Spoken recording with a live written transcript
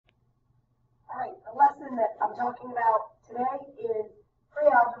I'm talking about today is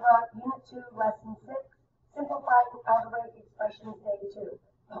Pre-Algebra, Unit 2, Lesson 6, Simplifying Algebraic Expressions, Day 2.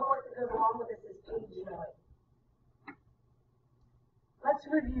 The homework that goes along with this is page 9. Let's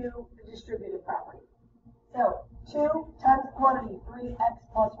review the distributive property. So, 2 times quantity, 3x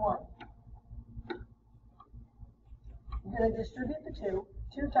plus 1. I'm going to distribute the 2.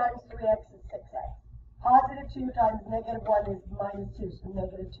 2 times 3x is 6x. Positive 2 times negative 1 is minus 2, so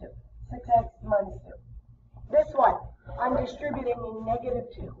negative 2. 6x minus 2. This one, I'm distributing in negative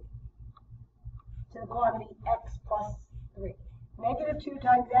 2 to the quantity x plus 3. Negative 2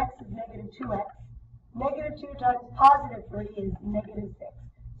 times x is negative 2x. Negative 2 times positive 3 is negative 6.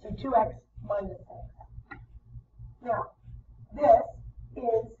 So 2x minus 6. Now, this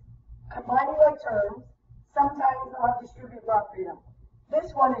is combining like terms. Sometimes I'll distribute property them.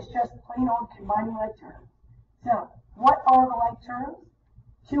 This one is just plain old combining like terms. So, what are the like terms?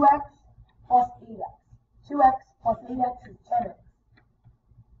 2x plus 8x. 2x plus 8x is 10x.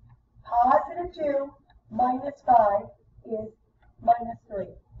 Positive 2 minus 5 is minus 3,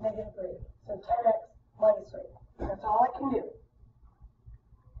 negative 3. So 10x minus 3. That's all I can do.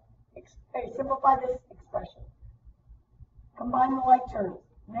 Simplify this expression. Combine the like terms.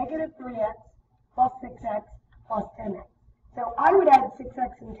 Negative 3x plus 6x plus 10x. So I would add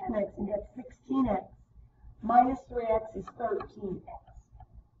 6x and 10x and get 16x. Minus 3x is 13x.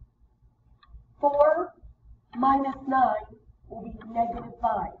 4 minus 9 will be negative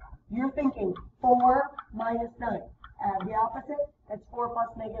 5. You're thinking 4 minus 9. Add the opposite. That's 4 plus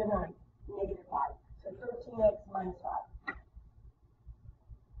negative 9. Negative 5. So 13x minus 5.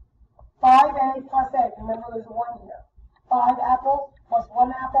 5a plus a. Remember there's a 1 here. 5 apples plus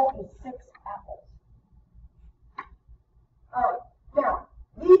 1 apple is 6 apples. Alright, now,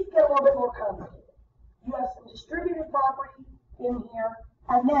 these get a little bit more complicated. You have some distributive property in here,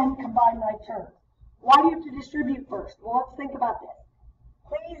 and then combine like terms. Why do you have to distribute first? Well, let's think about this.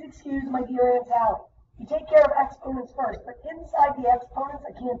 Please excuse my dear Aunt Sally. You take care of exponents first, but inside the exponents,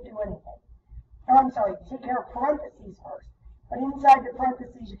 I can't do anything. Or, I'm sorry, you take care of parentheses first, but inside the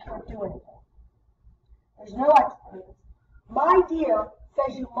parentheses, you can't do anything. There's no exponents. My dear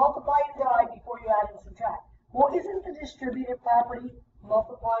says you multiply and divide before you add and subtract. Well, isn't the distributive property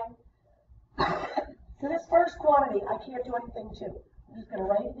multiplying? So this first quantity, I can't do anything to. I'm just going to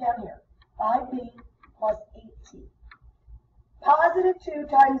write it down here. 5b plus 8t. Positive 2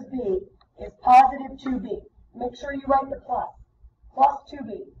 times b is positive 2b. Make sure you write the plus. Plus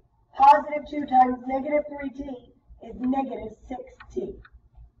 2b. Positive 2 times negative 3t is negative 6t.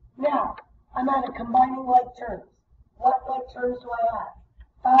 Now, I'm at a combining like terms. What like terms do I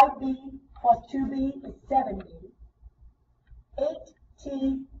have? 5b plus 2b is 7b.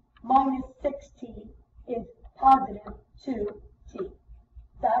 8t minus 6t is positive 2t.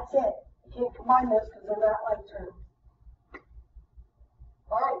 That's it. You can't combine those because they're not like terms.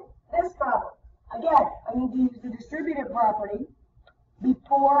 Alright, this problem. Again, I need to use the distributive property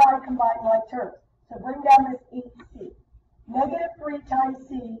before I combine like terms. So bring down this 8c. Negative 3 times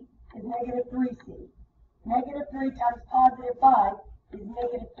c is negative 3c. Negative 3 times positive 5 is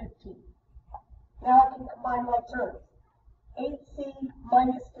negative 15. Now I can combine like terms. 8c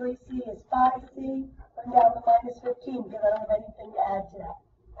minus 3c is 5c. Bring down the minus 15 because I don't have anything to add to that.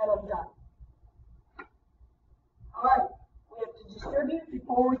 And I'm done. Alright, we have to distribute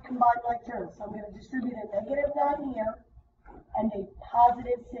before we combine like terms. So I'm going to distribute a negative 9 here and a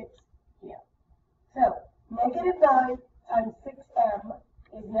positive 6 here. So, negative 9 times 6m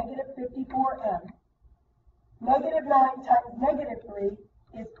is negative 54m. Negative 9 times negative 3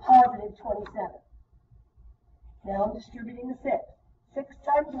 is positive 27. Now I'm distributing the 6. 6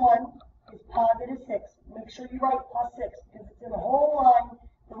 times 1 is positive 6. Make sure you write plus 6 because it's in the whole line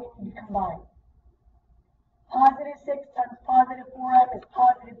that we need to combine. Positive 6 times positive 4m is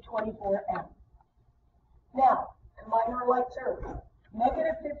positive 24m. Now, combine our like terms.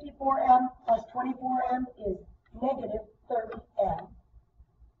 Negative 54m plus 24m is negative 30m.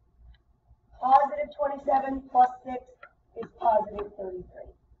 Positive 27 plus 6 is positive 33.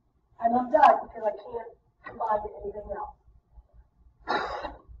 And I'm done because I can't combine anything else.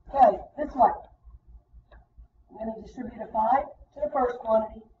 Okay, this one. I'm going to distribute a 5 to the first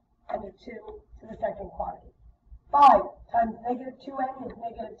quantity and a 2 to the second quantity. 5 times negative 2n is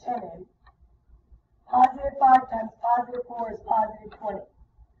negative 10n. Positive 5 times positive 4 is positive 20.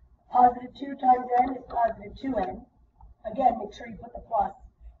 Positive 2 times n is positive 2n. Again, make sure you put the plus.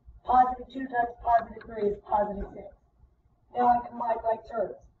 Positive 2 times positive 3 is positive 6. Now I combine like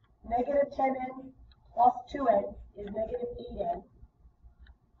terms. Negative 10n plus 2n is negative 8n.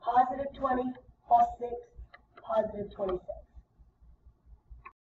 Positive 20 plus 6, positive 26.